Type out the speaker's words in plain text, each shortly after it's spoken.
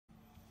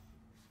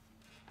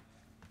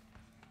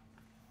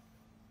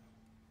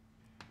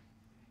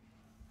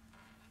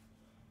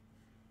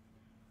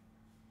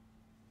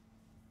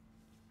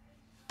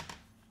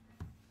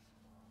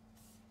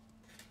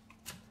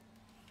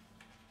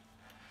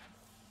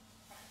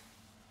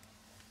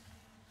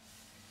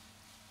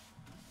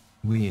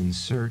We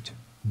insert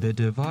the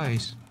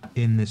device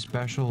in the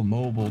special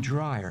mobile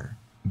dryer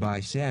by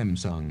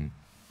Samsung.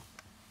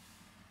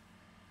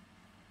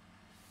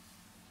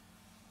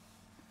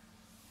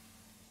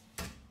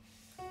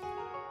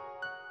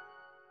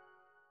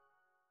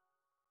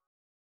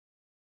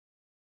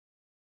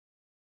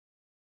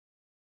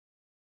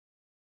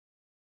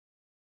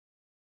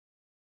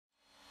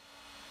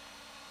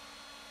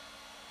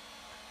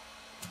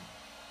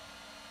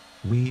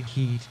 We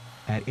heat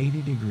at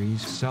 80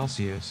 degrees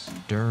Celsius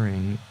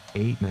during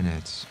 8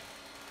 minutes.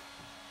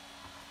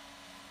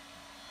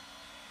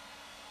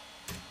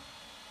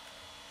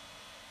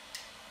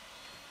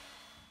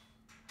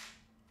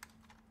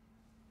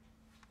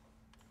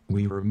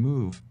 We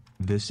remove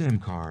the SIM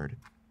card.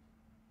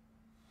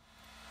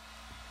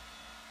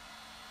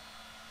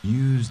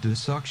 Use the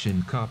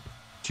suction cup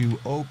to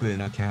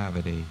open a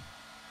cavity.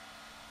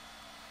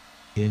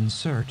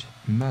 Insert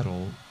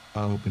metal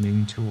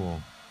opening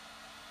tool.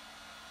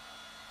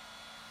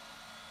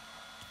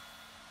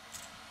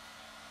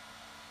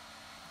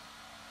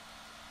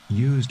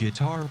 Use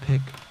guitar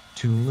pick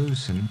to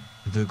loosen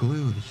the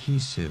glue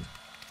adhesive.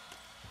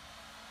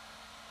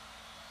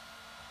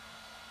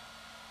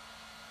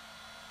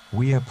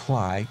 We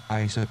apply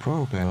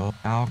isopropyl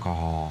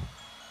alcohol.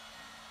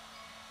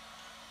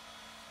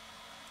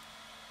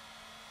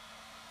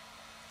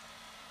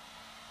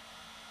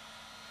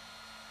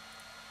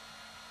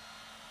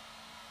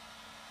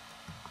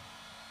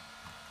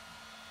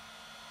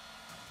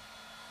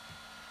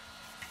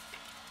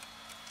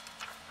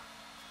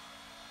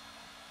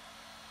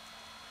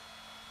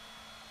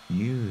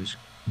 Use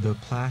the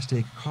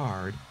plastic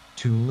card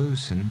to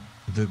loosen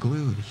the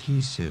glue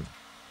adhesive.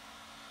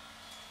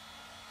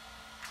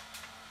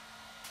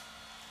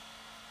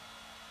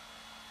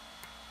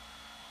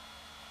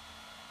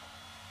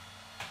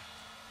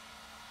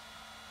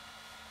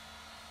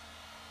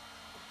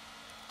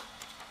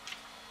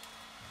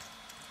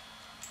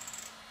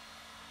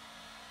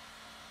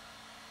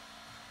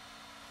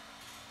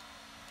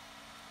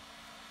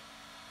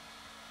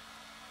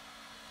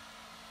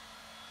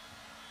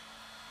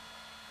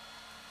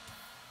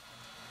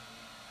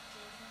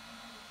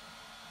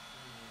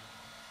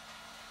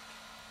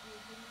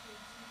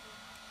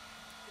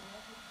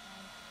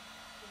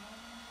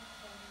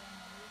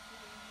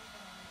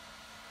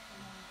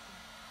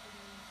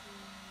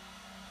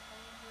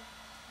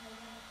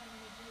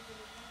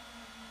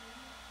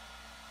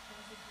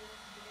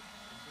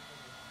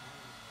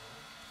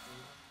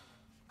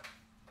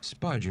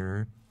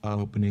 Spudger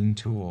opening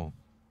tool.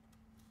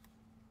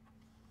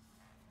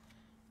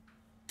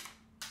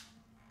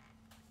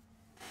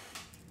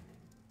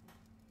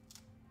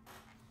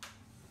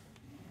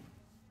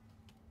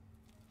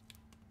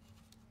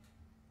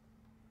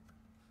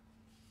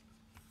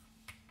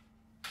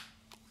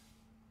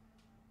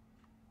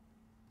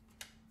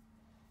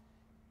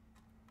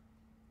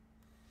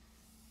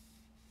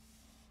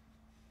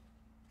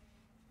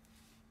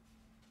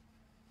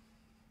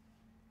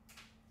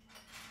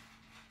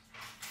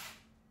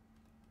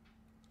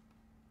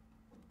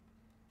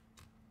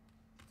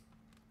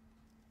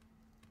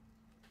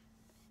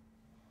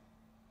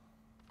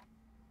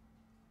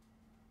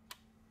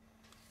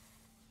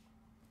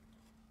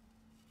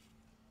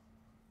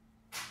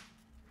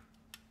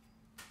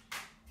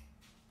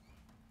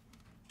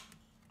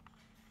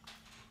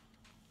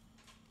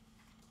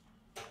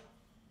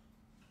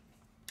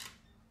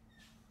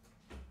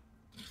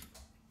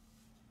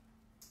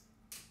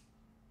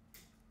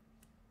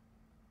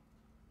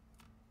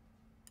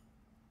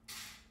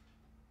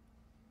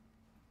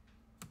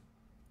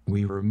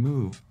 We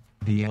remove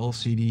the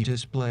LCD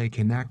display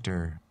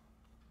connector.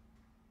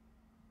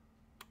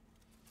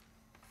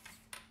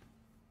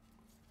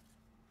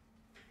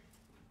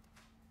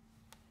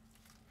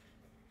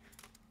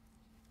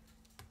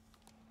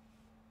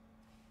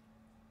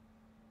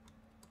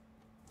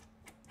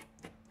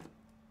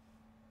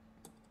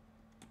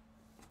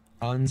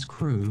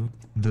 Unscrew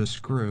the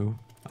screw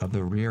of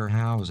the rear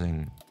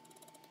housing.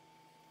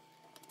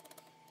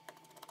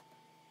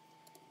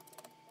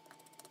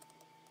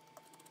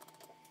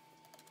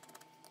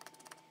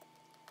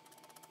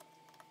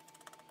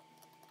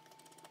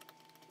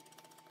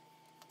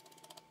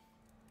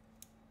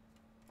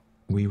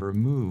 We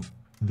remove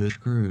the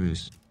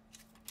screws.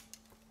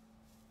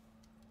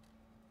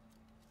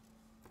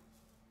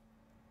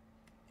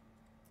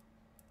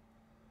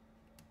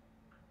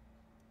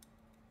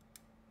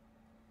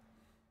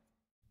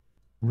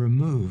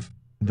 Remove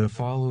the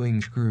following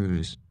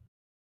screws.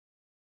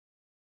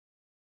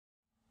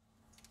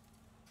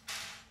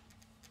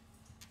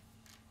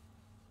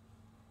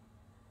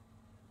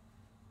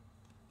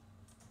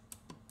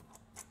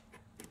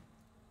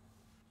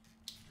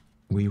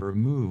 We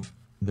remove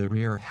the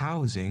rear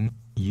housing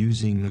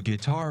using the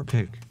guitar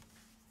pick.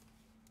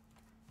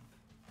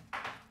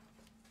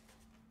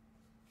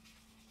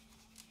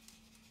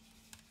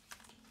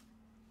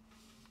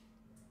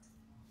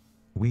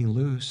 We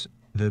loose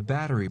the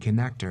battery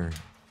connector.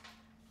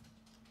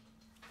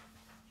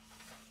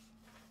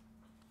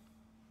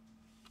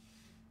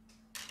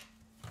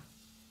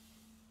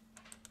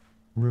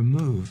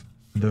 Remove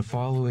the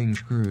following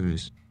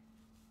screws.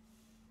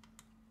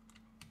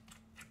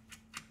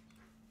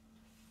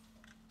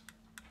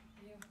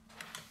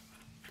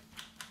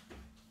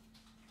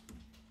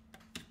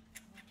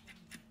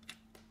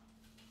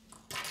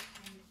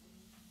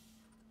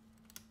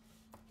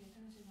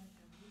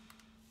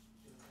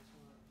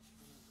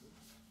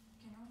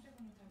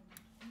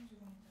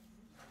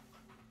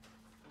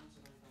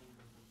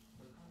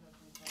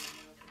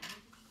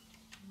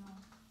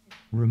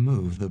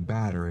 Remove the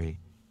battery.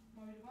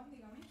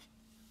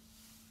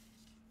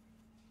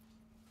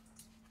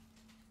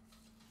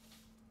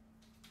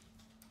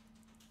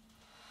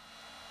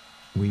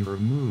 We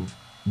remove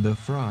the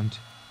front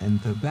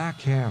and the back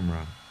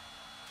camera.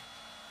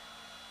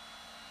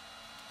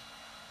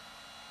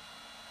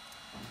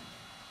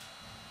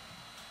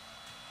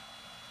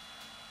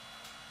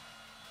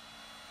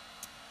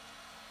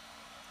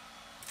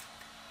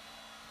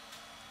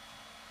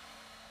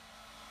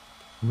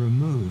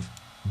 Remove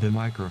the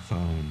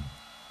microphone.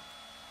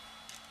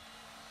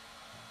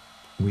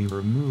 We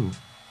remove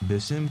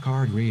the SIM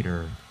card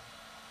reader.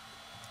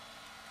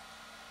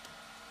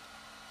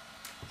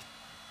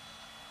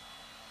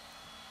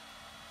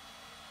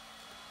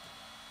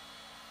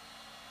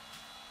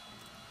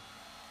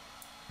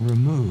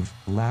 Remove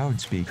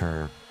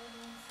loudspeaker.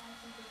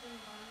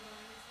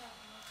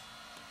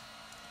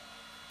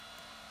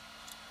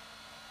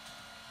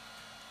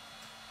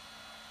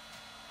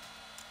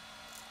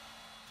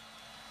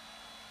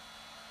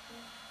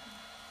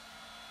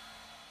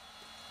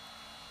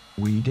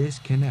 We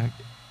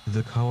disconnect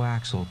the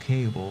coaxial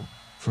cable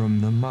from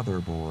the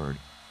motherboard.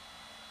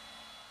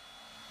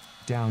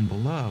 Down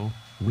below,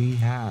 we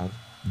have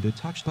the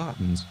touch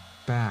buttons,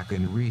 back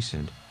and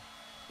recent.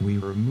 We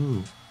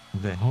remove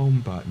the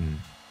home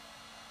button.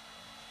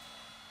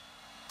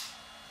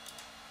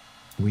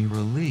 We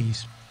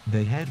release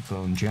the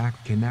headphone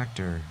jack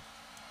connector.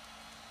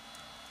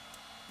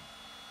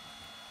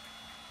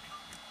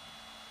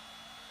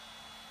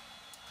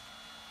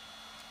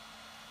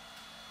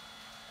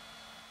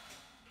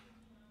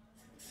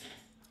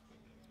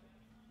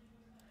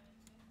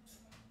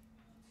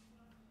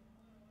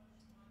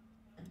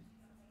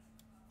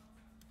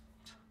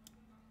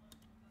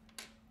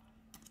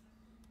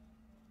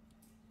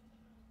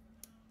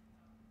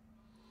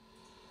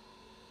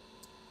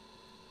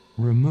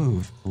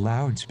 Remove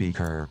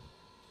loudspeaker.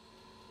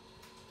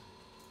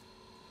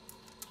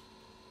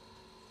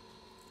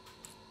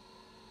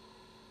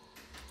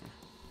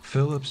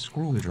 Phillips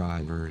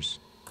screwdrivers.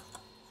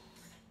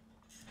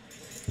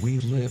 We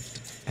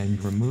lift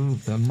and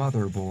remove the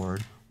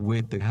motherboard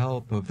with the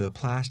help of the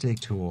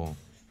plastic tool.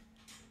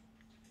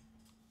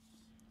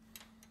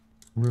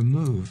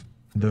 Remove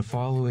the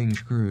following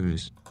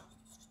screws.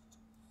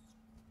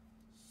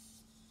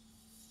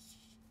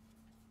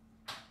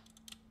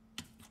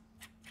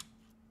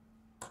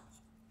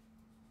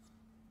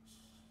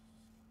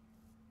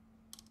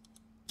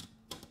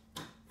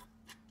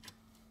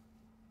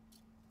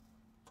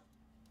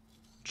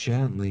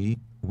 Gently,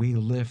 we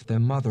lift the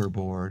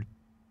motherboard.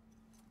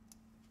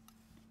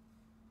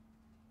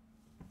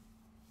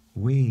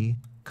 We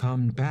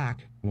come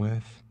back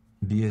with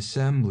the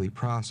assembly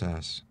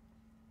process.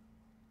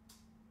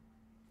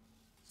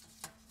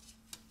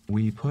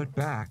 We put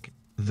back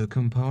the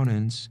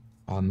components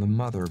on the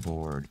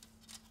motherboard.